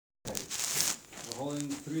Holding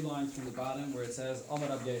 3 lines from the bottom where it says Amar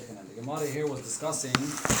Rab Yochanan. The Gemara here was discussing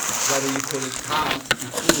whether you could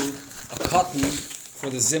include a cotton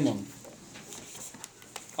for the zimun.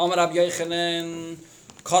 Amar Rab Yochanan,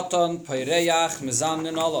 cotton peireach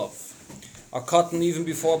mezamnin olav. A cotton even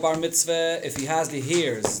before bar mitzvah, if he has the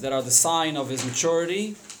hairs that are the sign of his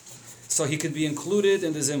maturity, so he could be included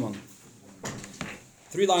in the zimun.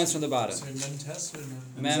 3 lines from the bottom.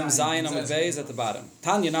 Mem Zayin Amud Beis at the bottom.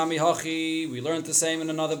 Tanya Nami Hachi. We learned the same in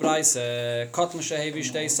another brayse. Cotton shehevi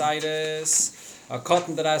shtei seides. A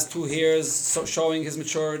cotton that has 2 hairs showing his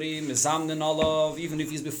maturity. Mezamnin olav. Even if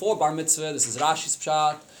he's before bar mitzvah, this is Rashi's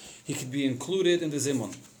pshat. He could be included in the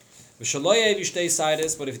zimun. V'shaloi hevi shtei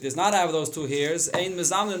seides. But if he does not have those 2 hairs, ein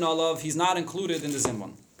mezamnin olav. He's not included in the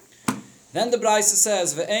zimun. Then the brayse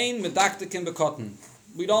says ve'ein medaktekim bekotten.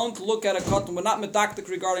 We don't look at a cotton, we're not medactic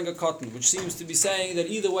regarding a cotton, which seems to be saying that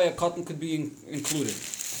either way a cotton could be included.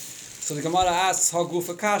 So the Gemara asks,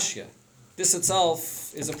 Hagufa Kashya. This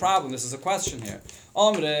itself is a problem, this is a question here.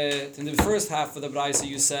 Omret, in the first half of the Braisa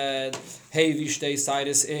you said, Hey Vishtei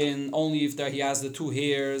Sidis in, only if he has the 2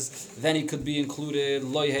 hairs, then he could be included,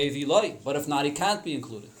 Loi Hevi Loi. But if not, he can't be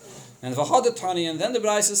included. And Vahadatani, and then the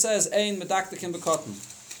Braisa says, Ein medactic in cotton.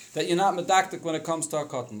 That you're not medactic when it comes to a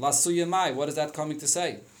cotton. La suya mai, what is that coming to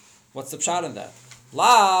say? What's the pshat in that?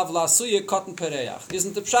 Lav la suya cotton pereach.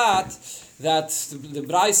 Isn't the pshat that the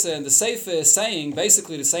Braise and the Seifa is saying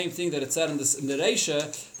basically the same thing that it said in the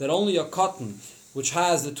Reisha, that only a cotton which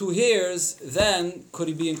has the 2 hairs, then could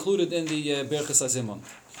he be included in the Brachos Azimon?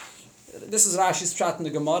 This is Rashi's pshat in the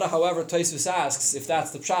Gemara. However, Tosfos asks if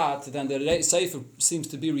that's the pshat, then the Seifa seems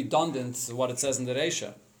to be redundant to what it says in the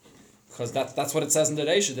Reisha. Because that's what it says in the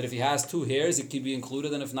Reisha, that if he has 2 hairs, he can be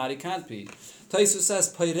included, and if not, he can't be. Tosfos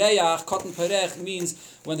says, Peireach, cotton peirech, means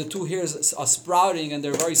when the 2 hairs are sprouting and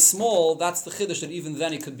they're very small, that's the chiddush, that even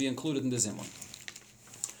then he could be included in the zimun.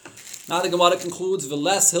 Now the Gemara concludes,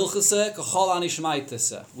 V'les hilchase k'chol ani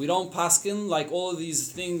shmaitese. We don't paskin like all of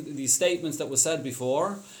these these statements that were said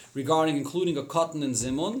before, regarding including a cotton in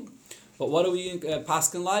zimun. But what do we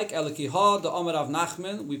paskin like? Elikiha, the Omer Rav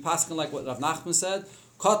Nachman, we paskin like what Rav Nachman said,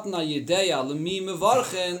 cotton ayedeya lemi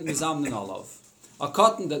mevarchen mizamnin olav. A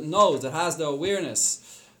cotton that knows, that has the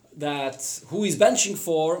awareness that who he's benching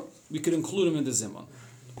for, we could include him in the zimun.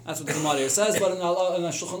 That's what the Gemara here says. But in a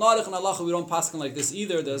Shulchan Aruch and Halacha, we don't paskin like this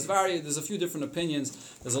either. There's a few different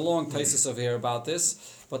opinions. There's a long thesis over here about this.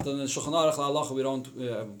 But in the Shulchan Aruch and Halacha, we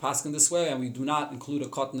don't paskin this way, and we do not include a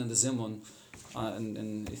cotton in the zimun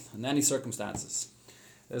in any circumstances.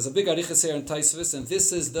 There's a big arichas here in Tosfos, and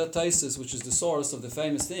this is the Tosfos, which is the source of the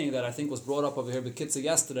famous thing that I think was brought up over here by Kitza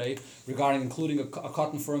yesterday regarding including a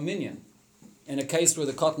cotton for a minyan, in a case where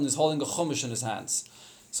the cotton is holding a chumash in his hands.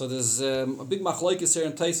 So there's a big machlokes here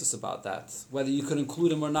in Tosfos about that, whether you could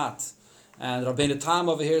include him or not. And Rabbeinu Tam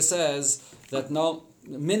over here says that no,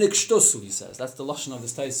 minik shtusu, he says. That's the lashon of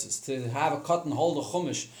this Tosfos. To have a cotton hold a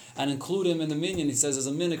chumash and include him in the minyan, he says, is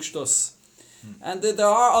a minik shtus. And there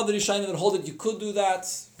are other Rishonim that hold that you could do that.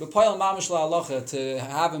 But Payal Mamish La'alacha, to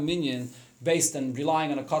have a minyan based and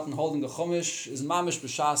relying on a cotton holding a chumash, is Mamish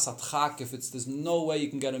B'shas Atchak, if there's no way you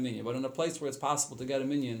can get a minyan. But in a place where it's possible to get a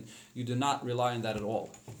minyan, you do not rely on that at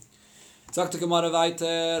all. Sagt Gemara weiter,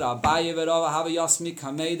 Abaye v'Rava have yasmik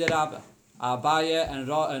hamei de Rabbe. Abaye and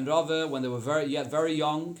Rava, when they were very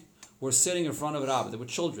young, were sitting in front of Rabbe. They were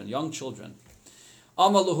children, young children.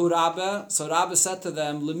 Amaluhu Rabbe, so Rabbe said to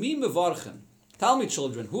them, Lemi mevarchen. Tell me,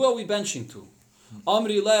 children, who are we benching to?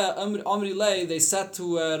 Amri le, they said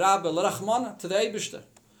to Rabbe, L'rachmana, to the Eibishter.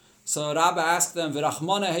 So Rabbe asked them,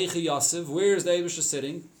 V'rachmana heichi Yosef, where is the Eibishter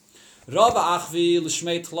sitting? Rabbe achvi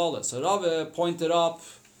l'shmei tchlole. So Rabbe pointed up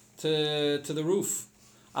to the roof.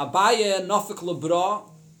 Abaye nofik lebra.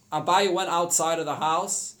 Abaye went outside of the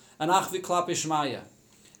house, and achvi klap ishmaya.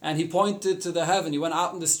 And he pointed to the heaven. He went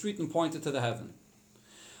out in the street and pointed to the heaven.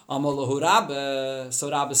 Amalahu Rabbe, so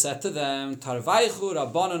Rabbe said to them, Tarvaichu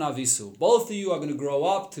Rabbanan Avisu. Both of you are going to grow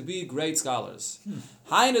up to be great scholars.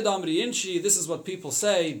 Hained Amri Inchi, this is what people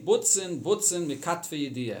say, Butzin,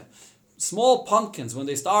 Mikatve Yediyah. Small pumpkins, when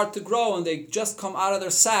they start to grow and they just come out of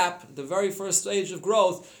their sap, the very first stage of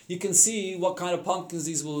growth, you can see what kind of pumpkins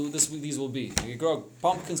these will be.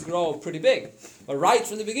 Pumpkins grow pretty big. But right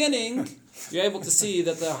from the beginning, you're able to see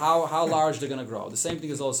that how large they're going to grow. The same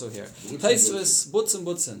thing is also here. Tosfos,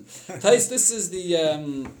 Butzin. This is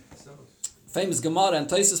the famous Gemara, and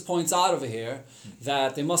Tosfos points out over here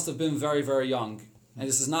that they must have been very, very young. And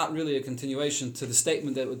this is not really a continuation to the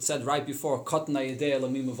statement that was said right before, Katan Ayidei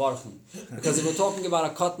Elamim Mevarchen. Because if we're talking about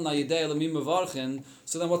a Katan Ayidei Elamim Mevarchen,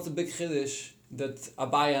 so then what's the big chiddush that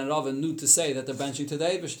Abaye and Rava knew to say that they're benching to the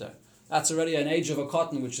Eibishter? That's already an age of a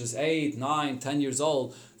cotton, which is 8, 9, 10 years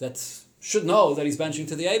old, that should know that he's benching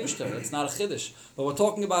to the Eibishter. It's not a chiddush. But we're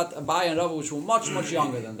talking about Abai and Rava, which were much, much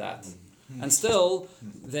younger than that. And still,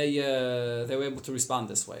 they were able to respond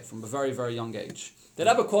this way from a very, very young age. The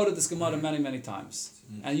Rebbe quoted this Gemara many, many times.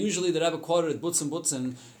 And usually the Rebbe quoted it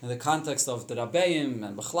Butzen in the context of the Rabbeim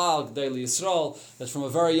and Bechlal, Daily Yisrael, that from a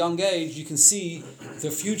very young age you can see the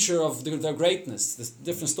future of their greatness. The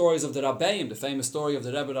different stories of the Rabbeim, the famous story of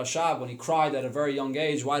the Rebbe Rashab when he cried at a very young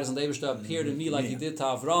age, why doesn't Eibishter appear to me like he did to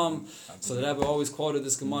Avram? So the Rebbe always quoted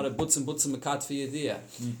this Gemara, Butzen Mekat V'Yediyah.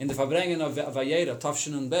 In the Farbrengen of Vayera,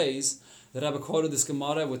 Tafshin and Beis, the Rebbe quoted this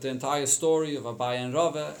Gemara with the entire story of Abai and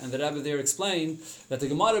Rava, and the Rebbe there explained that the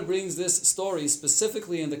Gemara brings this story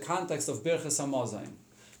specifically in the context of Birchas HaMazayim.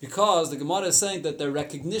 Because the Gemara is saying that the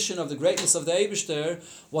recognition of the greatness of the Eibishter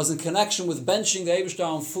was in connection with benching the Eibishter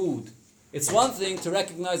on food. It's one thing to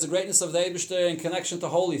recognize the greatness of the Eibishter in connection to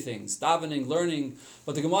holy things, davening, learning,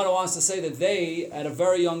 but the Gemara wants to say that they, at a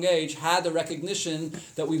very young age, had the recognition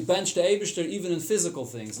that we bench the Eibishter even in physical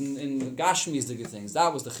things, in Gashmi's the good things.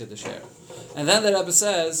 That was the Chiddush here. And then the Rebbe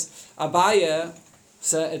says, Abaye,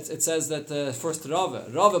 it says that first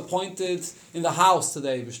Rava pointed in the house to the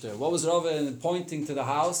Eibishter. What was Rava pointing to the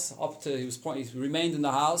house? He remained in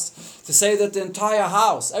the house to say that the entire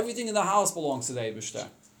house, everything in the house belongs to the Eibishter.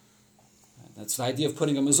 That's the idea of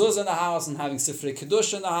putting a mezuzah in the house and having sifrei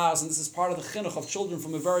kedusha in the house, and this is part of the chinuch of children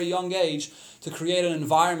from a very young age to create an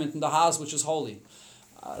environment in the house which is holy.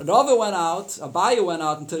 Abaye went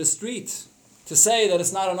out into the street to say that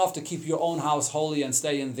it's not enough to keep your own house holy and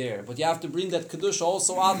stay in there, but you have to bring that kedusha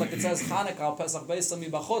also out, like it says Chanukah Pesach Beisam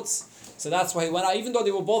Bachutz. So that's why he went out, even though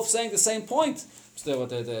they were both saying the same point.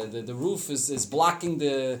 The roof is blocking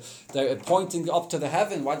they're pointing up to the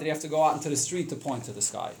heaven. Why did he have to go out into the street to point to the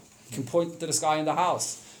sky? You can point to the sky in the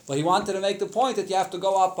house. But he wanted to make the point that you have to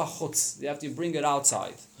go up bachutz. You have to bring it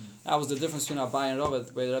outside. That was the difference between Abai and Rava,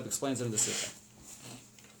 the way the Rebbe explains it in the Sikha.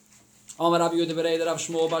 Omer Rabbi Yehuda Berei Rav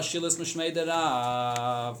Shmuel Bar Shilas Mishmei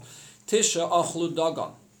Rav Tisha Achlu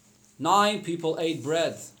Dagan. 9 people ate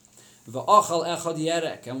bread. V'achal echad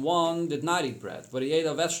yerek, and one did not eat bread, but he ate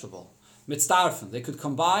a vegetable. Mitztarfen. They could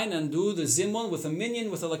combine and do the zimun with a minyan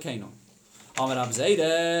with a lakenu. Rav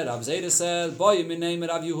Zayda said, Boy, min name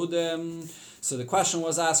Rav Yehuda. So the question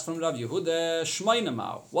was asked from Rav Yehuda, Shmoina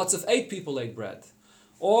Mao. What's if 8 people ate bread?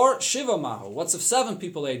 Or Shiva Mao. What's if 7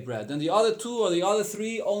 people ate bread? And the other 2 or the other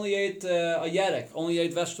 3 only ate a yerek, only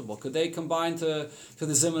ate vegetable. Could they combine to the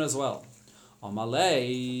zimun as well?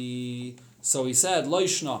 Amalei. So he said,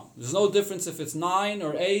 Loishna. There's no difference if it's 9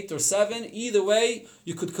 or 8 or 7. Either way,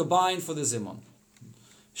 you could combine for the zimun.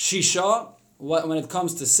 Shisha. When it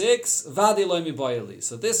comes to 6, Vadi Loimi Boyali.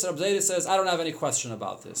 So this Rab Zayda says, I don't have any question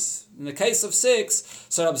about this. In the case of 6,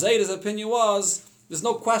 so Rab Zayda's opinion was, there's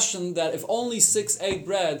no question that if only 6 ate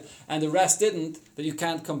bread and the rest didn't, that you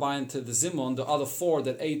can't combine to the zimun, the other 4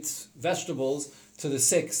 that ate vegetables, to the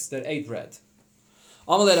 6 that ate bread.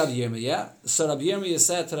 Amalei Rab Yirmiyah. So Rab Yirmiyah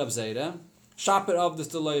said to Rab Zayda, Shaper of this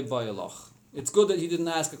delay Boyaloch. It's good that he didn't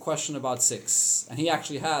ask a question about 6. And he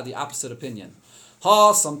actually had the opposite opinion.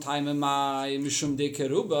 Sometime in my mishum de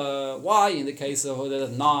keruba. Why in the case of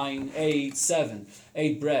 9, 8, 7,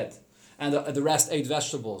 8 bread, and the rest 8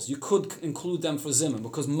 vegetables? You could include them for zimun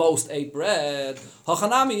because most ate bread.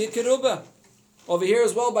 Hachanami keruba. Over here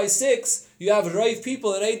as well by 6, you have reiv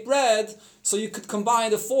people that ate bread, so you could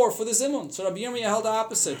combine the 4 for the zimun. So Rabbi Yirmiyah held the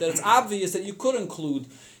opposite, that it's obvious that you could include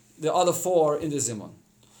the other 4 in the zimun.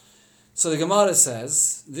 So the Gemara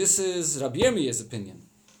says this is Rabbi Yirmiyah's opinion.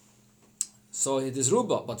 So it is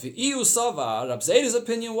Ruba. But the Iu Sava, Rab Zayda's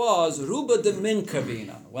opinion was Ruba de Minker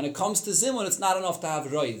Bina. When it comes to Zimun, it's not enough to have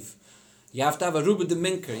Roiv. You have to have a Ruba de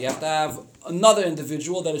Minker. You have to have another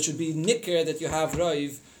individual that it should be Nicker that you have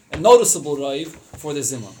Roiv, a noticeable Roiv for the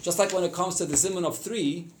Zimun. Just like when it comes to the Zimun of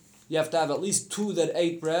 3, you have to have at least 2 that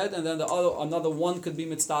ate bread, and then another 1 could be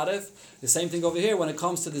Mitzdaref. The same thing over here. When it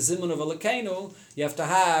comes to the Zimun of a Lekenu, you have to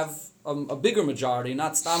have a bigger majority,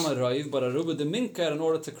 not Stama Roiv, but a Ruba de Minker in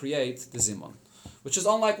order to create the Zimun. Which is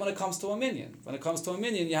unlike when it comes to a minyan. When it comes to a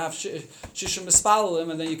minyan, you have Shishim Mispalim,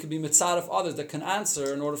 and then you could be Mitzaref others that can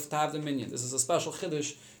answer in order to have the minyan. This is a special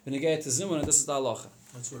Chiddush when you get to Zimun, and this is the halacha.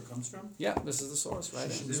 That's where it comes from? Yeah, this is the source, right?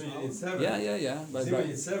 Zimun in 7. Yeah. Zimun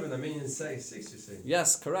in 7, a minyan in 6, you say?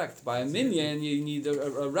 Yes, correct. By a minyan, you need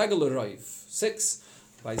a regular roiv. 6.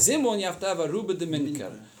 By Zimun, you have to have a ruba de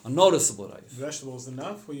minker, a noticeable roiv. Vegetables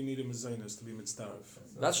enough, or you need a mezainas to be mitzdaref?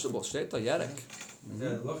 Vegetables, steht da, yerek.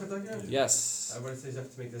 Yes. I want to say you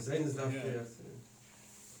have to make the zainas now.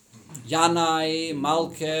 Yanai,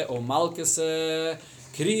 Malke, or Malkese,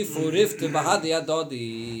 Krifu, Rifte, Bahadi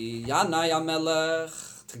Adodi, Yanai Amelech,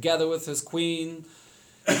 together with his queen,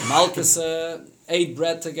 Malkasa, ate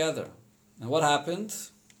bread together. And what happened?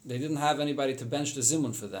 They didn't have anybody to bench the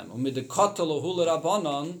zimun for them.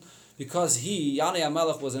 Because Yanei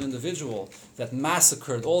HaMelech was an individual that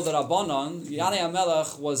massacred all the Rabbanon, Yanei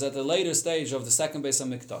HaMelech was at the later stage of the second Beis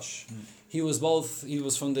HaMikdash. He was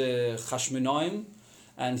from the Chashmonaim,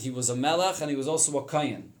 and he was a Melech, and he was also a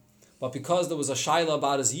Kohen. But because there was a Shaila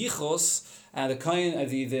about his Yichus, and the Kohen,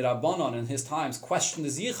 the Rabbanon in his times questioned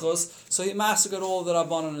his Yichus, so he massacred all the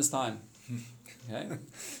Rabbanon in his time. Okay?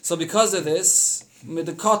 So because of this,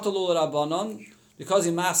 because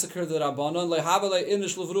he massacred the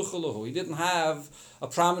Rabbanon, he didn't have a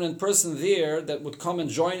prominent person there that would come and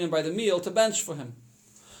join him by the meal to bench for him.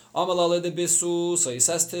 So he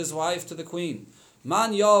says to his wife, to the queen,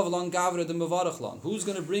 who's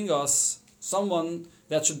going to bring us someone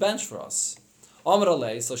that should bench for us?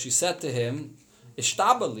 So she said to him,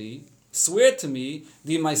 Ishtabali, swear to me,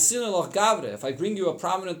 if I bring you a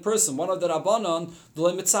prominent person, one of the Rabbanon,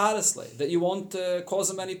 that you won't cause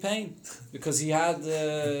him any pain, because he had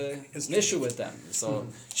an issue with them. So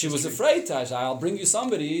she was afraid. I'll bring you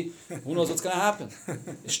somebody who knows what's going to happen.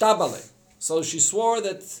 Ishtabale. So she swore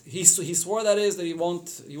that he swore that he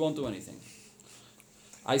won't do anything.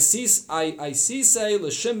 I see say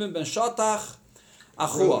l'Shimon ben Shatach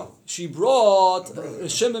achua. She brought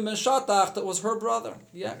Shimon ben Shatach, that was her brother.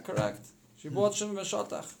 Yeah, correct. She brought Shimon ben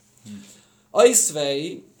Shatach.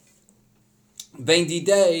 Oisvei ben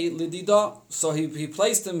didei lidida. So he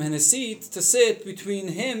placed him in his seat to sit between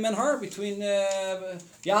him and her, between Yanei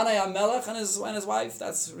HaMelech and his wife.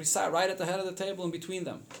 He sat right at the head of the table in between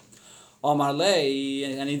them. Omar Lei,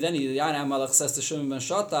 and then Yanei HaMelech says to Shimon ben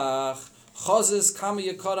Shatach, Chazis kama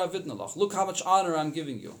yekara vidnalach. Look how much honor I'm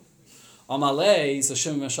giving you. Amalei, so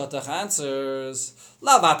Shimon ben Shatach answers,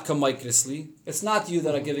 Lavatka Maikrisli. It's not you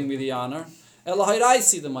that are giving me the honor.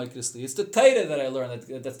 Elohiraisi the Maikrisli. It's the Torah that I learned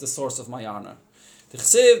that's the source of my honor. The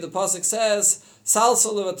pasuk says,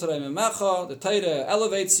 Salsa levatrei memecha. The Torah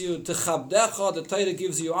elevates you. Techabdecha. The Torah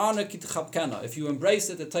gives you honor. Ki techabkena. If you embrace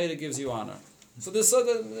it, the Torah gives you honor. So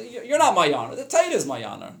you're not my honor. The Torah is my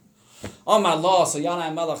honor. My law, so Yanei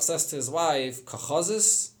HaMelech says to his wife,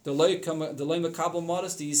 Kachazis, the loy mekabel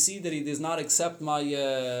modest. Do you see that he does not accept my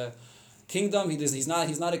kingdom? He's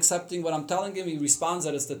not accepting what I'm telling him. He responds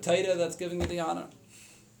that it's the Torah that's giving me the honor.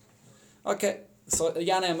 Okay, so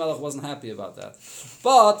Yanei HaMelech wasn't happy about that.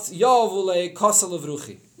 But Yavule Kosel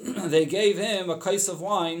Vruchi, they gave him a case of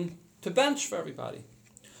wine to bench for everybody.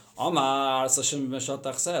 Omar, so Shimon ben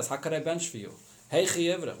Shatach says, how could I bench for you?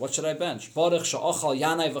 What should I bench? I should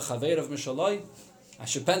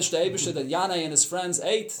bench the Eibusha that Yanei and his friends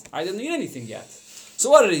ate. I didn't eat anything yet. So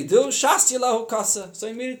what did he do? So he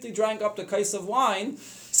immediately drank up the case of wine.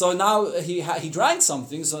 So now he drank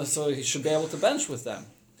something, so he should be able to bench with them.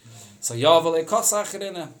 So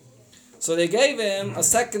they gave him a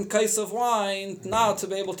second case of wine now to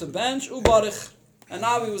be able to bench. And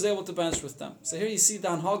now he was able to bench with them. So here you see the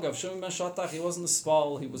Hanhag of Shimon ben Shatach. He wasn't a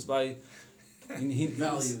spal. He was by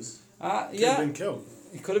values. Yeah. Been killed.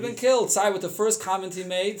 He could have been killed. Sorry, with the first comment he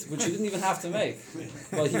made, which he didn't even have to make.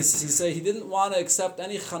 But he said he didn't want to accept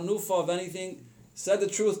any chanufa of anything. Said the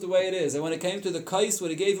truth the way it is. And when it came to the kais,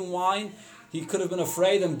 when he gave him wine, he could have been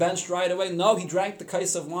afraid and benched right away. No, he drank the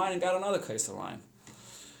kais of wine and got another kais of wine.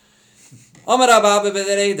 So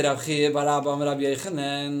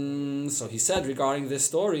he said regarding this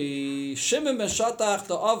story, Shimon ben Shatach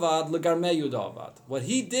the Avad legarmeyu the Avad. What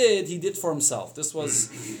he did for himself. This was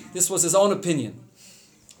his own opinion.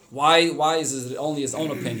 Why is it only his own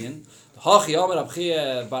opinion? You cannot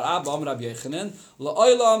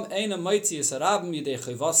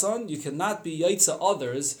be yaitza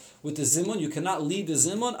others with the zimun. You cannot lead the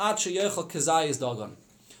zimun until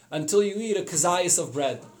you eat a kazayis of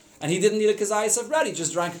bread. And he didn't eat a kazayis of bread, he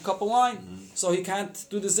just drank a cup of wine. So he can't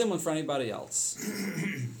do the zimun for anybody else.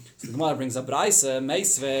 So the Gemara brings a braisa,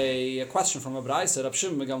 a question from a braisa,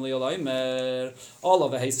 all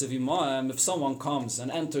of a haste of imam, if someone comes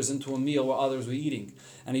and enters into a meal where others were eating,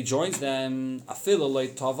 and he joins them,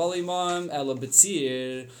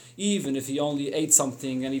 even if he only ate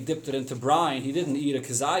something and he dipped it into brine, he didn't eat a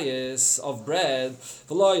kazayis of bread,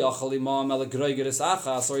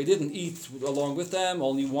 or he didn't eat along with them,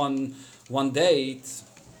 only one date.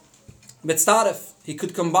 Mitzaref, he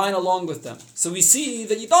could combine along with them. So we see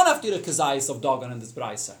that you don't have to eat a kazayis of dogan in this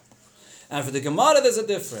brisa. And for the Gemara, there's a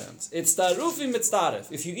difference. It's tarufi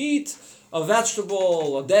mitzaref. If you eat a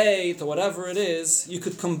vegetable, a date, or whatever it is, you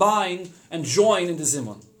could combine and join in the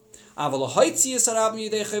zimun. But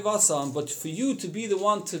for you to be the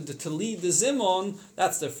one to lead the zimun,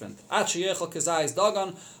 that's different. Until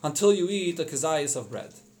you eat a kazayis of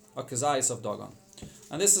bread, a kazayis of dagan.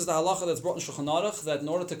 And this is the halacha that's brought in Shulchan Aruch, that in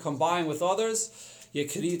order to combine with others, you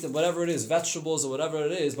could eat whatever it is, vegetables or whatever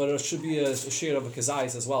it is, but it should be a share of a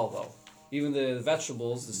kazayis as well, though. Even the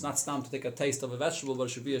vegetables, it's not stam to take a taste of a vegetable, but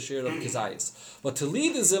it should be a share of kazayis. But to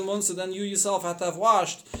lead the zimun, so then you yourself have to have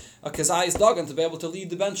washed a kazayis dagan to be able to lead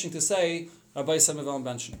the benching, to say, Rabbi Samivam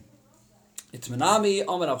benching. Itmenami,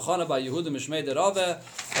 Omer Abchana by Yehuda Mishmei Derave,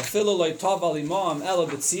 Afilu loy tov al imam ela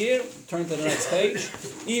betzir. Turn to the next page.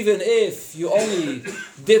 Even if you only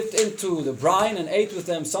dipped into the brine and ate with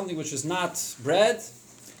them something which is not bread,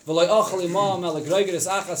 v'loy achal imam ela greigeres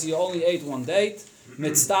achas, you only ate one date.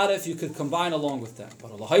 Mitzdaref, you could combine along with them.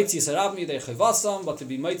 But Lahaitzi Sarabmi de Chivasam, but to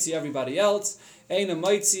be mitzi everybody else, Eina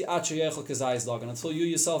mitzi achayechel kazayis dagan, until you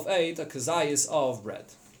yourself ate a kazayis of bread.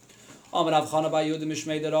 Amar Avchana by Yehuda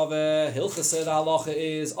Mishmei Derave, Hilchase, the halacha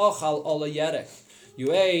is Achal Ola Yerek.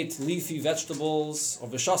 You ate leafy vegetables, or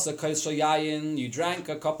Vishasa Kais Yayin, you drank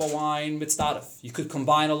a cup of wine, Mitzdaref. You could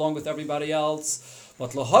combine along with everybody else.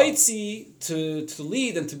 But lahaitzi, to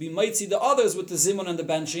lead and to be mitzi the others with the zimun and the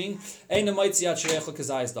benching, eina mitzi achayechel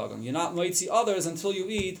kazayis dagan. You're not mitzi others until you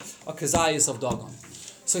eat a kazayis of dagan.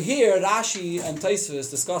 So here Rashi and Taisvis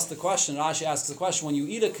discuss the question. Rashi asks the question: when you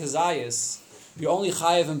eat a kazayis, you're only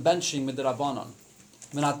chayev in benching midrabanan.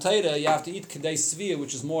 Minat Torah, you have to eat kedei svia,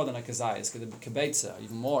 which is more than a kazayis, kebeitza,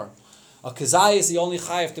 even more. A kazayis, you only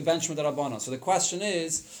chayev to bench midrabanan. So the question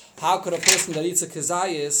is, how could a person that eats a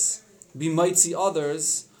kazayis be mitzi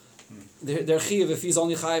others, their chiyuv, if he's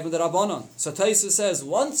only chayiv with the rabbanon? So Taisa says,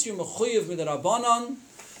 once you're mechuyev with the rabbanon,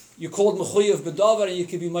 you're called mechuyev b'davar, and you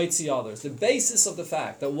can be mitzi others. The basis of the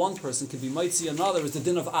fact that one person can be mitzi another is the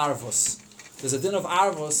din of arvus. There's a din of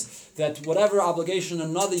arvus that whatever obligation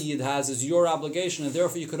another yid has is your obligation, and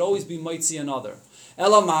therefore you could always be mitzi another.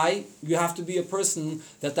 Elamai, you have to be a person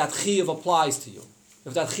that chiyuv applies to you.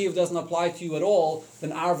 If that chiyuv doesn't apply to you at all,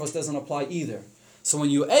 then arvus doesn't apply either. So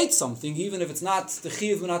when you ate something, even if it's not the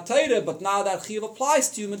chiyuv minat Torah, but now that chiyuv applies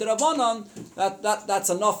to you midrabanan, that's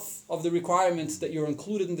enough of the requirements that you're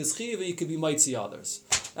included in this chiyuv, and you could be mitzi others.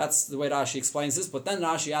 That's the way Rashi explains this. But then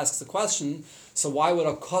Rashi asks the question: so why would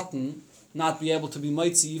a cotton not be able to be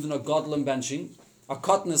mitzi even a godlem benching? A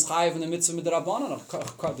cotton is chayiv in the mitzvah midrabanan.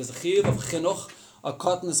 There's a chiyuv of chinuch. A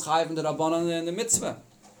cotton is chayiv in the rabbanan in the mitzvah.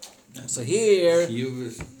 So here, chiyuv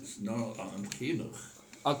is no on chinuch.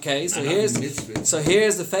 Okay, so here's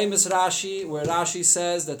the famous Rashi, where Rashi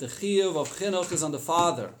says that the chiyuv of chinuch is on the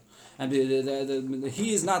father, and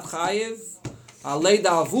he is not chayiv. The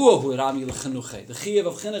chiyuv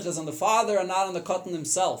of chinuch is on the father and not on the cotton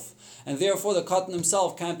himself, and therefore the cotton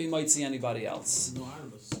himself can't be mitzi anybody else. No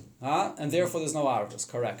arvus. And therefore there's no arvus.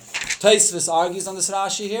 Correct. Taisvis argues on this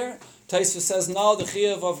Rashi here. Taisvis says no, the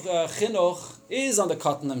chiyuv of chinuch is on the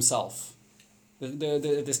cotton himself.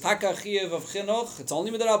 The taka chiyuv of chinuch, it's only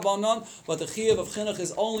with the rabbanon, but the chiyuv of chinuch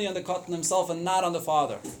is only on the cotton himself and not on the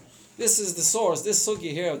father. This is the source. This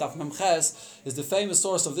sugya here of Daf Memches is the famous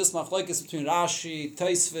source of this machlokes between Rashi,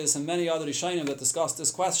 Taisvis, and many other Rishonim that discuss this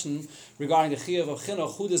question regarding the chiyuv of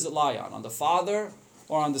chinuch. Who does it lie on the father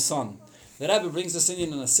or on the son? The Rebbe brings this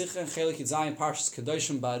in a sikha in Chelik Yitzayin Parshas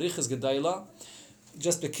Kedoshim Barichas Gedayla.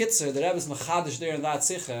 Just bekitzer, the Rebbe is machadish there in that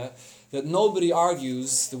sikha, that nobody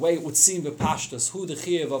argues the way it would seem b'pashtus who the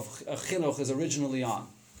chiyuv of chinuch is originally on.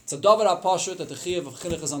 It's a davar apashut that the chiyuv of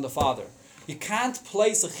chinuch is on the father. You can't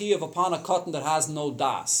place a chiyuv upon a cotton that has no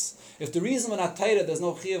das. If the reason when at Torah there's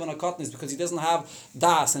no chiyuv on a cotton is because he doesn't have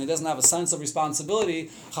das and he doesn't have a sense of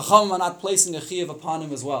responsibility, Chachamim are not placing a chiyuv upon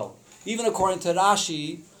him as well. Even according to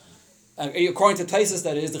Rashi, according to Taisus,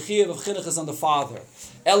 that is, the chiyuv of chinuch is on the father.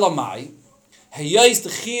 Elamai, the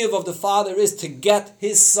chiyuv of the father is to get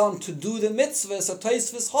his son to do the mitzvah. So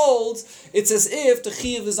Taisvis holds it's as if the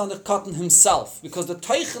chiyuv is on the cotton himself, because the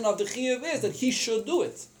teichen of the chiyuv is that he should do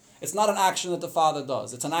it. It's not an action that the father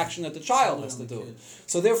does; it's an action that the child has to do.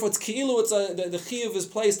 So therefore, it's ki'ilu. The chiyuv is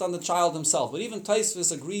placed on the child himself. But even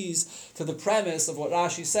Taisvis agrees to the premise of what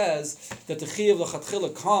Rashi says, that the chiyuv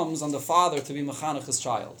l'chatchila comes on the father to be mechanech his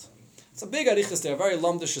child. It's a big arichas there, very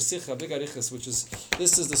lamdish shesicha, big arichas, which is,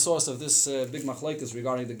 this is the source of this big machlekes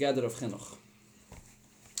regarding the gather of chinuch.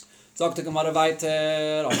 Sagt der Gemara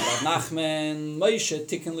weiter, Rav Nachman, Moshe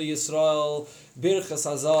tikkun li Yisrael, birchas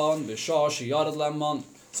hazan, b'shah sheyared lemon.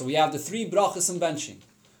 So we have the three brachos in benching.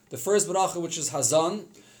 The first bracha, which is hazan,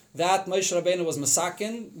 that Moshe Rabbeinu was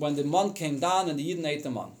masakin when the man came down and the Yidden ate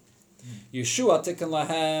the man. Yeshua tikkun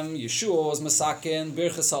lahem. Yeshua was masakin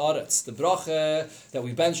birchas haaretz, the bracha that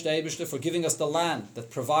we bench the Eibishter for giving us the land that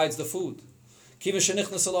provides the food. Kiva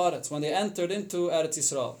shenichnas al Aretz, when they entered into Eretz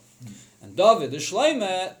Yisrael. And David, the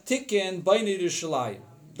Shloime, tikkun Bnei Yerushalayim.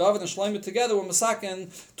 David and Shloime together were masakin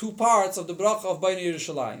 2 parts of the bracha of Bnei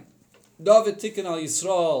Yerushalayim. David tikkun al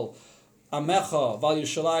Yisrael, Amecha, Val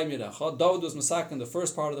Yerushalayim Yirecha. David was masakin the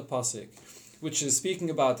first part of the pasuk, which is speaking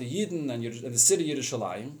about the Yidden and the city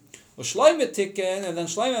Yerushalayim. Shloime tikkun, and then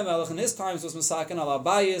Shloime Melech in his times was masakin al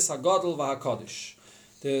Abayis, HaGadol, VaHaKadosh,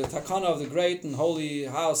 the takana of the great and holy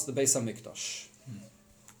house, the Beis HaMikdash.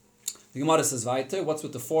 The Gemara says weiter, what's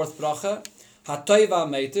with the 4th bracha? HaToiva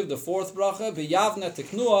Meitiv, the 4th bracha, B'Yavne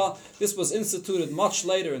Teknua. This was instituted much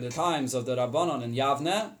later in the times of the Rabbanon in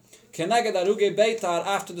Yavne. Keneged Aruge Beitar,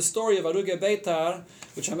 after the story of Aruge Beitar,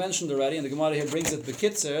 which I mentioned already, and the Gemara here brings it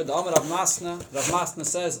Bekitzer, the Amar Rav Masna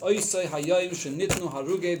says, Oisei Hayoim Shenitnu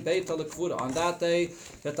Haruge Beitar Lekvura, on that day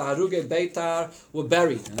that the Haruge Beitar were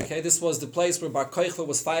buried. Okay, this was the place where Bar Kochva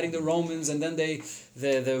was fighting the Romans, and then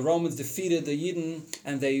the Romans defeated the Yidden,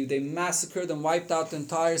 and they massacred and wiped out the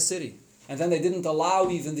entire city. And then they didn't allow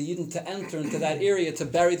even the Yidden to enter into that area to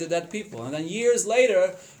bury the dead people. And then years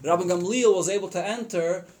later, Rabbi Gamliel was able to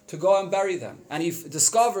enter to go and bury them. And he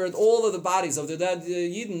discovered all of the bodies of the dead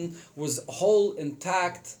Yidden was whole,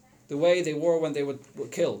 intact, the way they were when they were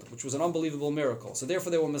killed, which was an unbelievable miracle. So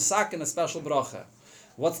therefore they were masak in a special bracha.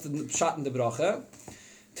 What's the shot in the bracha?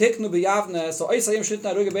 Tiknu b'yavne, so Eisayim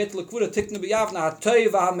shitna ruge beit l'kvura, tiknu b'yavne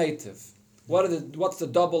ha'toiv ha'meitiv. What's the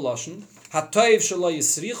double lashon? Ha'toiv shelo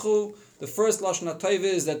yisrichu. The first lashon ha'toiv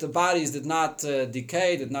is that the bodies did not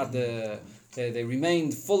decay, they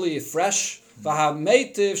remained fully fresh.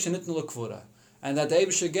 V'ha'meitiv shenitnu l'kvura, and that the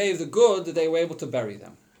Eibusha gave the good that they were able to bury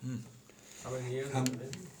them. How many years?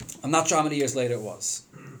 I'm not sure how many years later it was.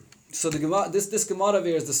 So the Gemara, this Gemara over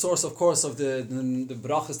here is the source, of course, of the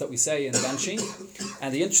brachas that we say in benching.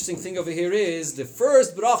 And the interesting thing over here is the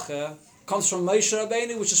first bracha comes from Moshe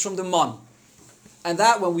Rabbeinu, which is from the man. And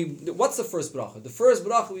that what's the first bracha? The first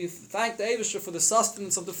bracha, we thank the Eibusha for the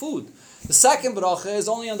sustenance of the food. The second bracha is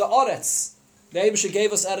only on the Aretz. The Eibusha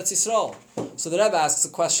gave us Eretz Yisrael. So the Rebbe asks a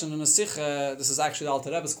question in the Sikha. This is actually the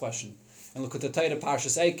Alter Rebbe's question. And look at the Torah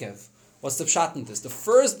Parshas Eikev. What's the pshat in this? The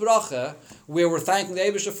first bracha, where we're thanking the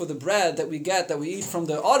Eibusha for the bread that we eat from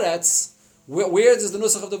the Aretz, where does the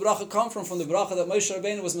nusach of the bracha come from? From the bracha that Moshe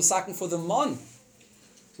Rabbeinu was masaking for the man,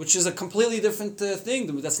 which is a completely different thing.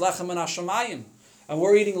 That's lechem and hashamayim. And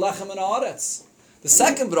we're eating lechem and Aretz. The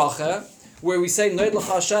second bracha, where we say Noid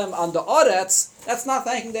L'cha Hashem on the Aretz, that's not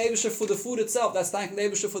thanking the Eibusha for the food itself, that's thanking the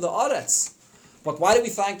Eibusha for the Aretz. But why do we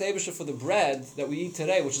thank the Eibusha for the bread that we eat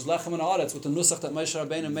today, which is lechem and Aretz, with the nusach that Moshe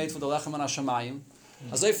Rabbeinu made for the lechem and hashamayim?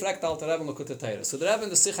 Azay frekt Alter Rebbe look at the Torah. So the Rebbe in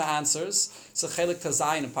the Sikha answers, so chelik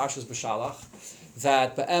tazayin in Parshas B'Shalach,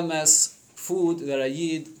 that be'emes, food that a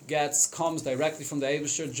Yid gets comes directly from the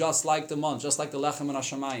Eibusha, just like the man, just like the lechem and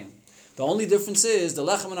hashamayim. The only difference is the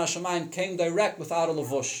lechem and hashamayim came direct without a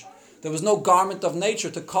lavush. There was no garment of nature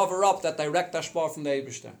to cover up that direct hashpah from the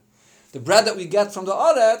Eibusha. The bread that we get from the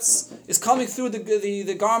Aretz is coming through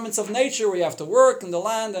the garments of nature, where you have to work in the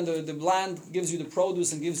land, and the land gives you the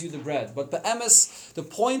produce and gives you the bread. But be'emes, the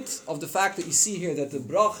point of the fact that you see here that the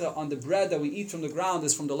bracha on the bread that we eat from the ground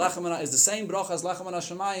is from the lechem and is the same bracha as lechem and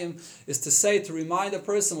hashamayim, is to say, to remind a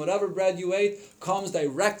person, whatever bread you ate comes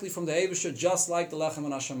directly from the Eibusha, just like the lechem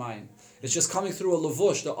and hashamayim. It's just coming through a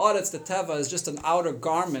lavush. The Aretz, the teva, is just an outer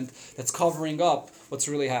garment that's covering up what's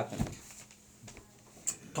really happening.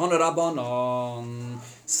 Tana Rabbanon,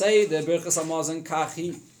 say the Brachos Hamazon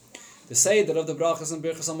kachi. The Seder of the Brachos and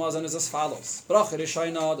Brachos Hamazon is as follows. Bracha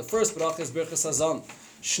Rishayna, the first bracha is Brachos Hazon.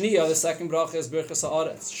 Shniya, the second bracha is Brachos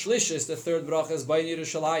Haaretz. Shlish is the third bracha is Bnei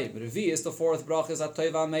Yerushalayim. Revi is the fourth bracha is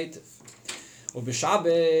Ha'Toiv Ha'Meitiv.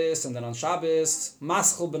 Ubishabbos, and then on Shabbos,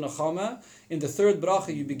 Maschel b'Nechama. In the third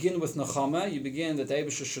bracha, you begin with Nechama. You begin that the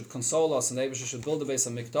Eibusha should console us and the Eibusha should build the Beis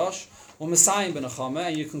HaMikdash. U'Mesayim b'Nechama,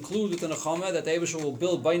 and you conclude with the Nechama that the Eibusha will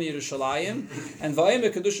build Bnei Yerushalayim. And Vayim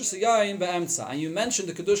Kedusha Siyayim be'Emtza. And you mention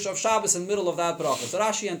the Kedusha of Shabbos in the middle of that bracha. So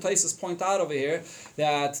Rashi and Taisus point out over here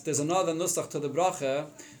that there's another nusach to the bracha,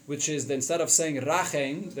 which is that instead of saying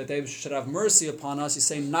Rachem, that the Eibusha should have mercy upon us, you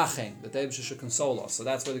say Nachem, that the Eibusha should console us. So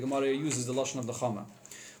that's where the Gemara uses the lashon of the Chama.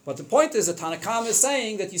 But the point is that Tanakam is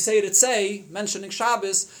saying that you say it mentioning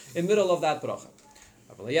Shabbos in the middle of that bracha.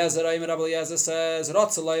 Rabbi Eliezer says, if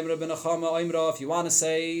you want to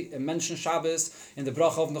say and mention Shabbos in the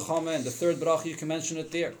bracha of Nechama, in the third bracha, you can mention it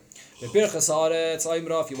there. If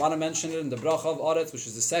you want to mention it in the bracha of Aretz, which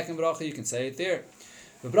is the second bracha, you can say it there.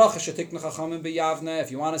 If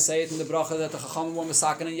you want to say it in the bracha that the Chachamim were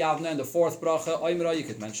Mesaken in Yavne, and the fourth bracha, you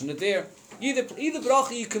could mention it there. Either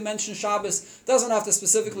bracha you can mention Shabbos, doesn't have to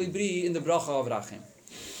specifically be in the bracha of Rachim.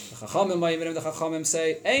 The Chachamim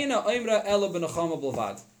say, Eina oimra ela b'nechama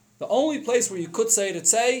b'lvad. The only place where you could say it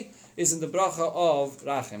say is in the bracha of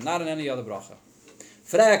Rachim, not in any other bracha.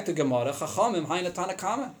 Frag to Gemara, Chachamim haina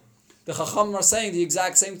Tanakama. The Chachamim are saying the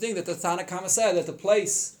exact same thing that the Tanakama said, that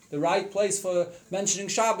the right place for mentioning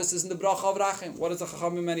Shabbos is in the bracha of Rachim. What is the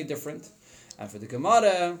Chachamim any different? And for the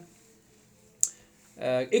Gemara,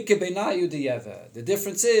 Ikke beinayu di'eved. The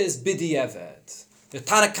difference is b'di'eved. The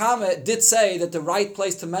Tanakama did say that the right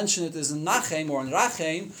place to mention it is in Nachem or in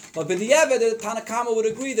Rachem, but b'di'eved, the Tanakama would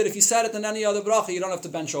agree that if you said it in any other bracha, you don't have to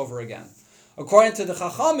bench over again. According to the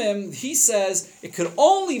Chachamim, he says it could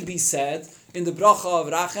only be said in the bracha of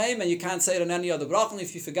Rachem, and you can't say it in any other bracha. And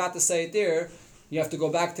if you forgot to say it there, you have to go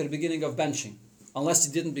back to the beginning of benching. Unless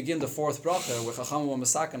you didn't begin the fourth bracha, where Chachamim were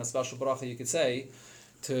masakan, a special bracha you could say,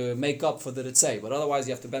 to make up for the ritzei, but otherwise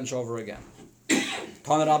you have to bench over again.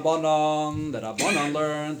 Tan Rabbanon, the Rabbanon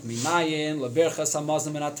learned, Minayin, Lebirchas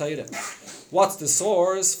Hamazim Min HaTorah. What's the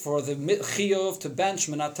source for the chiyuv to bench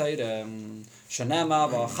Min HaTorah? Shenema,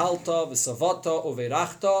 V'achalta, V'savata,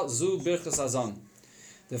 Uveirachta, Zu Birchas Hazon.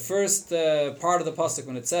 The first part of the pasuk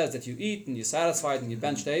when it says that you eat and you're satisfied and you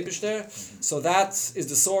bench the Eibishter, so that is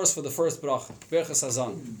the source for the first bracha, Birchas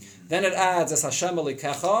Hazon. Then it adds as Hashem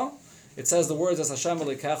Elikecha. It says the words as Hashem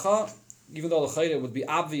Elikecha, even though l'chayre would be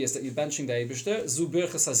obvious that you're benching the Eibishter, Zu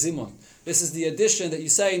Birchas HaZimun. This is the addition that you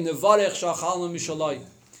say, Nevarech Shachalna Mishalai.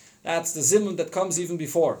 That's the zimun that comes even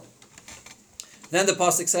before. Then the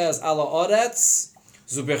pasuk says, Ala Oretz,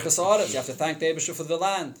 Zu Birchas Oretz. You have to thank the Eibishter for the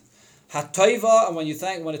land. Hatoiva,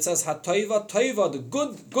 and when it says Hatoiva, Toiva, the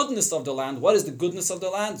goodness of the land. What is the goodness of the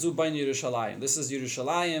land? Zu Bain Yerushalayim. This is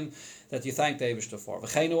Yerushalayim that you thank the Eibishter for.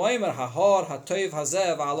 V'cheinu oimer hahar hatoiv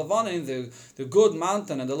hazev ha'levanim, the good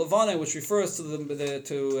mountain and the levanim, which refers to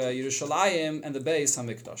Yerushalayim and the Beis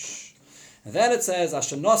Hamikdash. And then it says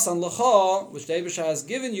Asher nosan lecha, which the Eibishter has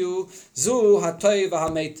given you, zu hatoiv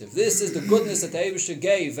ha'meitiv. This is the goodness that the Eibishter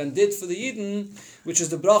gave and did for the Yidden, which is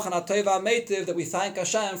the brach and hatoiv ha'meitiv, that we thank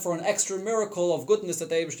Hashem for an extra miracle of goodness that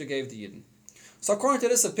the Eibishter gave the Yidden. So according to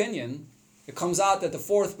this opinion, it comes out that the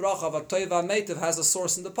fourth bracha of Hatoiv HaMeitiv has a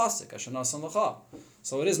source in the pasuk, Asher Nasan Lecha.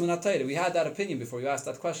 So it is Min HaTorah. We had that opinion before. You asked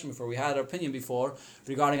that question before. We had our opinion before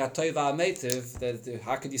regarding Hatoiv HaMeitiv, that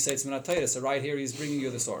how could you say it's Min HaTorah? So right here he's bringing you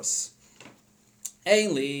the source.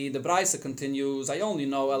 Ainly, the Braisa continues, I only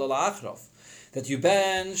know Elul Achrov, that you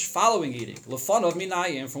bench following eating. Lefanov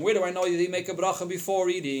Minayim, from where do I know you make a bracha before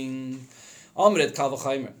eating? Amrit Kal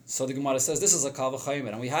V'chaymer. So the Gemara says this is a Kal V'chaymer,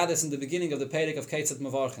 and we had this in the beginning of the Perek of Keitzat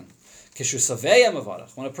Mevarchen.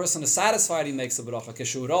 When a person is satisfied, he makes a bracha.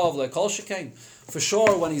 For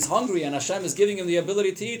sure, when he's hungry and Hashem is giving him the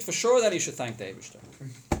ability to eat, for sure that he should thank the Eibishter.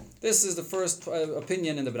 This is the first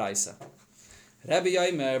opinion in the Braisa. Rabbi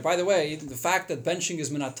Yomer, by the way, the fact that benching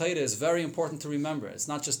is Min HaTorah is very important to remember. It's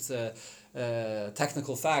not just a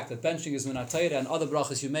technical fact that benching is Min HaTorah and other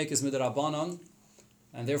brachas you make is Midrabanan.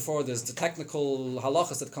 And therefore, there's the technical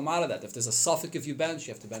halachas that come out of that. If there's a suffix, if you bench,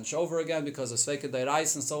 you have to bench over again because of Sveika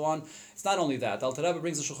Deirais and so on. It's not only that. Alter Rebbe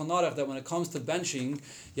brings a Shulchan Aruch that when it comes to benching,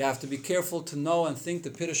 you have to be careful to know and think the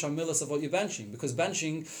Pirush HaMilas of what you're benching. Because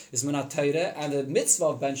benching is Min HaTorah, and the mitzvah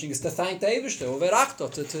of benching is to thank the Eibishter,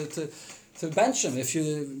 Uverachto, to bench him. If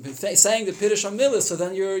you're saying the Pirush HaMilas, so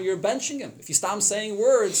then you're benching him. If you stop saying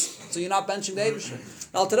words, so you're not benching the Eibishter.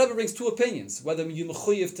 Alter Rebbe brings two opinions, whether you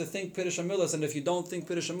mechuyev to think Pirush HaMilas, and if you don't think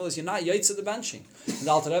Pirush HaMilas, you're not yaitz the benching. And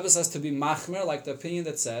Alter Rebbe says to be machmer, like the opinion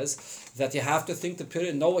that says that you have to think the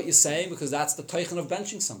Pirush, know what you're saying, because that's the teichen of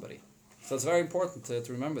benching somebody. So it's very important to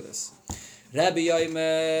remember this.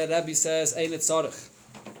 Rabbi says, Ein tzarich.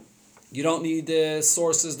 You don't need the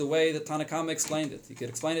sources the way that Tanakama explained it. You could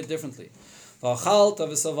explain it differently. V'achalta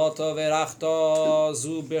v'savata v'erachta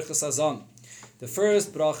zu birchas hazon. The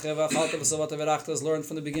first bracha v'achalta v'savata v'erachta is learned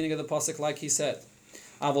from the beginning of the pasuk, like he said.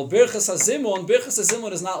 Aval birchas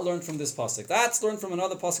hazimun is not learned from this pasuk. That's learned from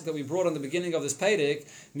another pasuk that we brought in the beginning of this Perek,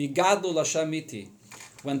 Migadlu Lashem Miti.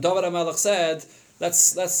 When David HaMelech said,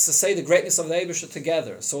 let's say the greatness of the Eibishter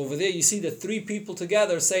together. So over there you see the three people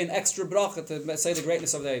together say an extra bracha to say the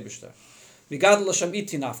greatness of the Eibishter. Migadlu Lashem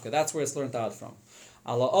Iti nafka. That's where it's learned out from.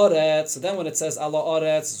 Ala Oretz, so then when it says Ala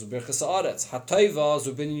Oretz, Zubirchas Oretz, Hatoiva,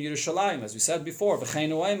 Zubin Yerushalayim, as we said before,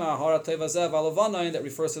 V'cheinu Oima, Har Hatoiva Zev, Alavanayin, that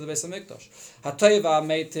refers to the Beis HaMikdash. Hatoiva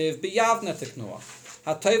Meitiv, B'yavne Teknua.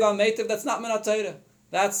 Hatoiva Meitiv, that's not Min HaTorah.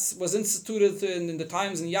 That was instituted in the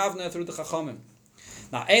times in Yavne through the Chachamim.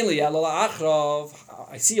 Now, Einli Elul Achrov,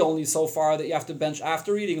 I see only so far that you have to bench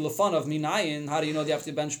after eating Lefanav Minayin. How do you know that you have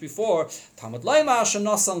to bench before? Talmud Leima Asher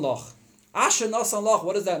Nasan Loch. Asher Nasan Loch,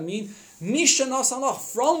 what does that mean? Misha Nasan Loch,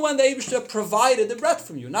 from when the Eibishter provided the bread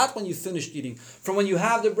from you, not when you finished eating. From when you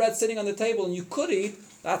have the bread sitting on the table and you could eat,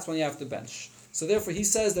 that's when you have to bench. So therefore he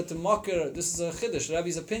says that the makir, this is a chiddush,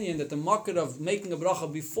 Rabbi's opinion, that the makir of making a bracha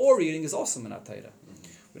before eating is also min atayra.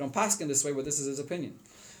 We don't pass in this way, but this is his opinion.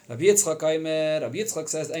 Rabbi Yitzchak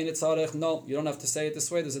says, Ein tzarech, no, you don't have to say it this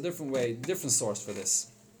way, there's a different way, different source for this.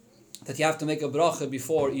 That you have to make a bracha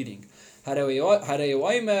before eating. The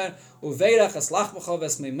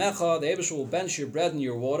Eibusher will bench your bread and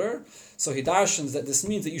your water. So he darshans that this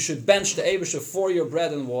means that you should bench the Eibusher for your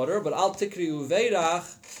bread and water, but al tikri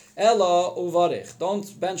uveirach ela uvarich.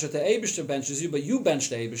 Don't bench it, the Eibusher benches you, but you bench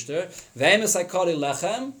the Eibusher.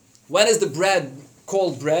 When is the bread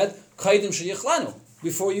called bread?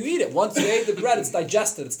 Before you eat it. Once you ate the bread, it's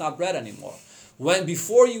digested, it's not bread anymore. When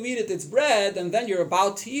before you eat it, it's bread, and then you're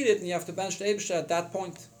about to eat it, and you have to bench the Eibusher at that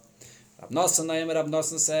point. Rab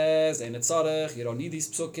Nosson says, Ein tzarech, you don't need these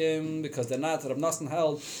psukim, because they're not, Rab Nosson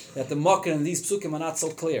held that the makir and these psukim are not so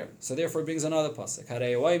clear. So therefore he brings another pasuk.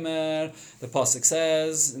 Harei Oimer, the pasuk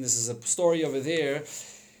says, and this is a story over there,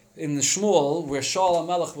 in the Shmuel, where Shaul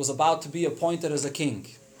HaMelech was about to be appointed as a king.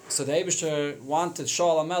 So the Eibusher wanted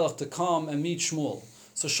Shaul HaMelech to come and meet Shmuel.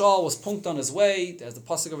 So Shaul was punked on his way, as the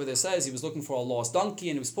pasuk over there says, he was looking for a lost donkey,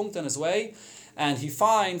 and he was punked on his way, and he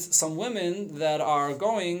finds some women that are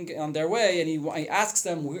going on their way, and he asks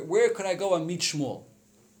them, where could I go and meet Shmuel?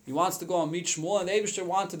 He wants to go and meet Shmuel, and the Eibusher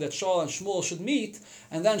wanted that Shaul and Shmuel should meet,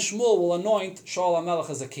 and then Shmuel will anoint Shaul HaMelech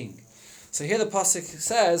as a king. So here the pasuk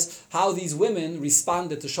says how these women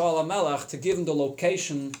responded to Shaul HaMelech to give him the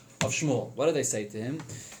location of Shmuel. What did they say to him?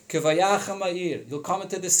 Kivayachem ha'ir, you'll come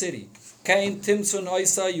into the city. Kain Timtzun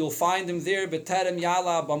Oisa, you'll find him there, Beterem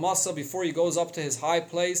Yala Bamasa, before he goes up to his high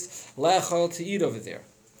place, Lechal, to eat over there.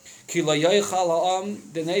 Ki lo yochal ha'am,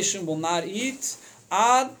 the nation will not eat,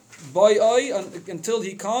 ad boyoi, until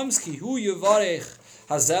he comes, Ki hu yivarech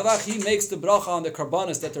hazevach, he makes the bracha on the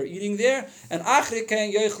karbanis that they're eating there, and achri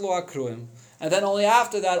kain yochlu akruim. And then only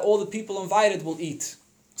after that, all the people invited will eat.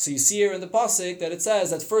 So you see here in the pasuk that it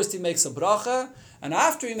says that first he makes a bracha, and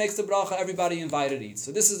after he makes the bracha, everybody invited eats.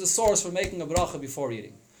 So this is the source for making a bracha before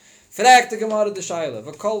eating. Why,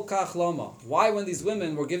 when these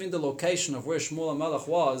women were giving the location of where Shmuel HaMelech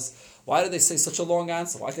was, why did they say such a long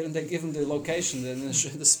answer? Why didn't they give him the location,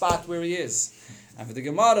 the spot where he is? And for the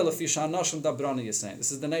Gemara, this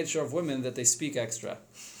is the nature of women, that they speak extra.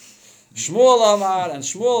 Shmuel Amar, and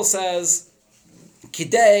Shmuel says,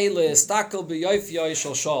 Kidei le'estakel b'yoyfiyoi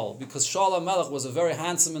shel Shaul, because Shaul HaMelech was a very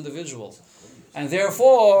handsome individual. And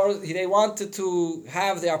therefore, they wanted to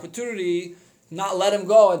have the opportunity, not let him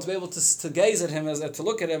go, and to be able to gaze at him, to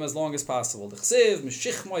look at him as long as possible. He was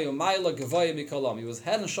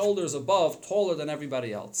head and shoulders above, taller than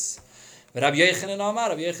everybody else. But Rabbi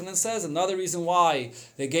Yochanan says, another reason why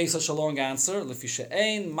they gave such a long answer,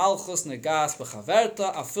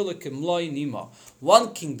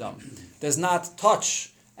 one kingdom does not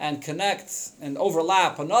touch and connect and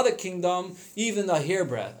overlap another kingdom, even a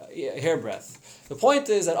hairbreadth. The point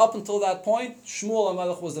is that up until that point, Shmuel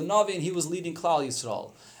HaMelech was the Navi, and he was leading Klal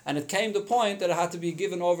Yisrael. And it came to the point that it had to be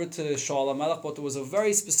given over to Shaul HaMelech, but there was a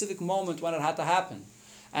very specific moment when it had to happen.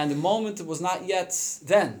 And the moment was not yet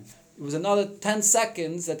then. It was another 10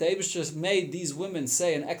 seconds that the Eibusher made these women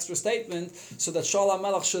say an extra statement so that Shaul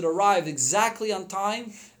HaMelech should arrive exactly on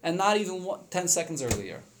time and not even 10 seconds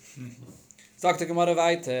earlier. Sagt der Gemara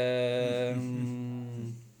weiter.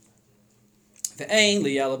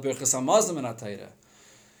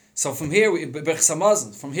 So from here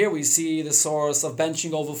we see the source of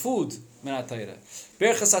benching over food.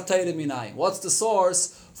 What's the source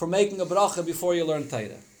for making a bracha before you learn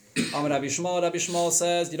Torah? Rabbi Shmuel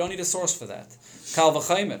says you don't need a source for that. Kal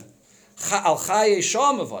v'chaymer.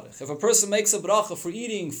 If a person makes a bracha for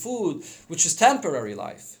eating food which is temporary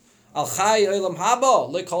life, Al Chai Olam Haba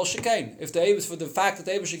Lekol Shekain. If for the fact that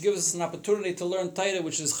the Eibusher gives us an opportunity to learn Torah,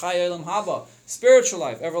 which is Chai Olam Haba, spiritual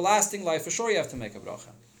life, everlasting life, for sure you have to make a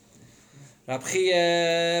bracha. Rab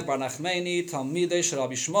Chiya Bar Nachmani Talmidei Shel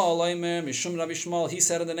Rabbi Shmuel Omer Mishum Rabbi Shmuel. He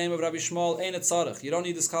said in the name of Rabbi Shmuel, Ein tzarech. You don't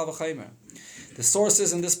need this Kal v'chaymer. The source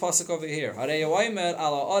is in this pasuk over here. Harei Omer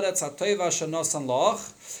Ala Oretz HaTova Shenosan Loch.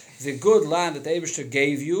 The good land that the Eibusher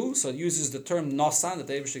gave you. So it uses the term Nosan that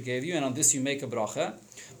the Eibusher gave you, and on this you make a bracha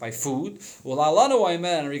by food.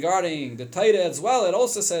 And regarding the Torah as well, it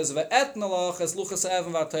also says that the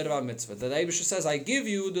Eibusher says, I give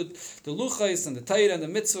you the luchas and the Torah and the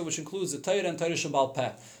mitzvah, which includes the Torah and Torah Shabbal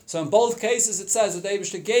Peh. So in both cases it says that the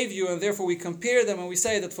Eibusher gave you, and therefore we compare them and we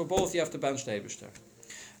say that for both you have to bench the Eibusher.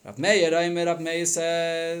 Rab Meir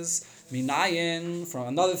says Minayin, from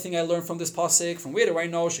another thing I learned from this pasuk, from where do I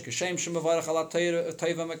know?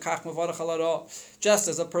 Just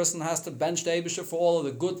as a person has to bench the Eibusher for all of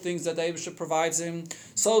the good things that the Eibusher provides him,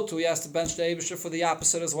 so too he has to bench the Eibusher for the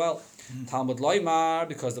opposite as well. Talmud Loimar,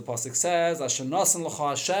 because the pasuk says, Asher nasan l'cha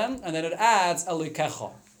Hashem, and then it adds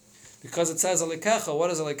Elikecha. Because it says Elikecha, what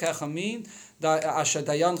does Elikecha mean? Asher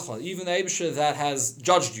dayancha, even the Eibusher that has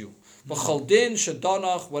judged you. V'chaldin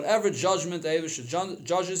shadonach, whatever judgment the Eibusher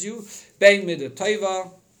judges you, bein midah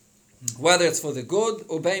teva, whether it's for the good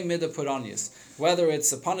or bein midah puranius, whether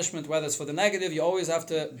it's a punishment, whether it's for the negative, you always have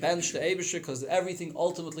to bench the Eibusher because everything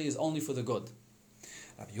ultimately is only for the good.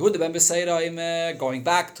 Yehuda ben Beseira, going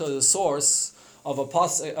back to the source of a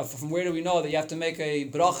from where do we know that you have to make a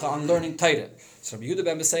bracha on learning Torah? So Yehuda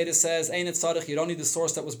ben Beseira says, "Ein et tzarich." You don't need the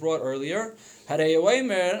source that was brought earlier. Harei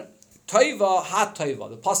yomer toiva ha toiva.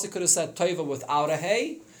 The pasuk could have said toiva without a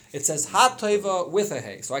hay. It says ha toiva with a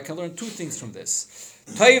hay. So I can learn two things from this.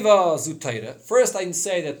 Toiva zu Torah. First, I can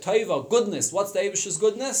say that toiva, goodness. What's the Eibusher's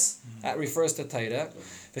goodness? That refers to Torah.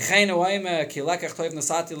 That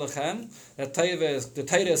the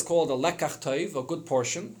Torah is called a lekach toiv, a good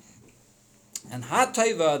portion. And ha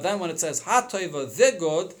toiva, then when it says ha toiva, the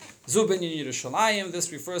good, zu binyan Yerushalayim,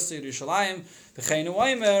 this refers to Yerushalayim. V'cheinu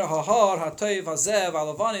oimer hahar ha toiv hazev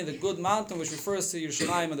alavani, the good mountain, which refers to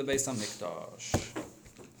Yerushalayim and the Beis Hamikdash.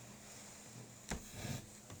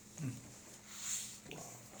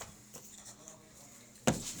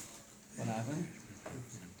 What happened?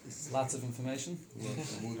 Lots of information. More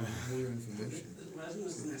information. How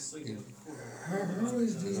is the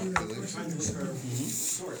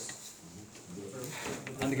Source.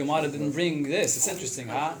 And the Gemara didn't bring this. It's interesting,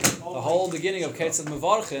 huh? The whole beginning of Ketzad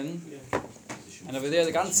Mevarchin, and over there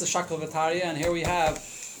the ganze Shakel V'Tarya, and here we have,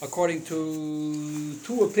 according to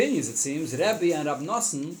two opinions, it seems, Rebbe and Rab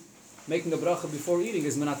Nosson, making the bracha before eating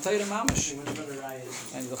is Menat Torah Mamash.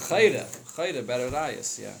 And the Chayre, better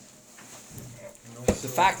rayas, yeah. The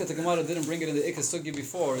fact that the Gemara didn't bring it in the Ikka Sugya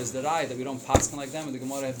before is the rai that we don't paskin like them, and the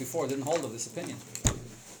Gemara had before didn't hold of this opinion.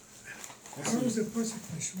 How is the pasuk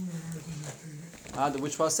Meshura?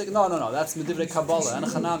 Which pasuk? No. That's Medivrei Kabbalah and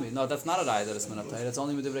Chanami. No, that's not a rai that it's Menat Torah. It's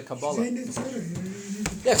only Medivrei Kabbalah.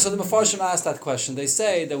 Yeah, so the Mefarshim asked that question. They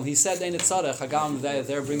say that when he said Ein Tzarech, Hagam,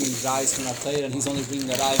 they're bringing rais from Menat Torah, and he's only bringing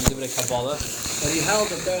the rai Medivrei Kabbalah. But he held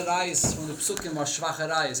that their rais from the Psukim are shvache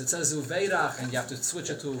rais. It says Uveirach, and you have to switch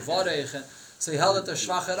it to Uvarech. So he held it to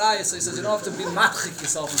shvache rais. So he says you don't have to be matchik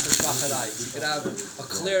yourself into shvache rais. You could have a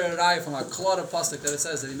clear rai from a cloth pasuk that it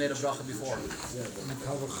says that he made a bracha before. Yeah, but in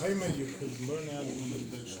Kavachayma you could learn out.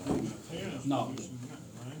 No.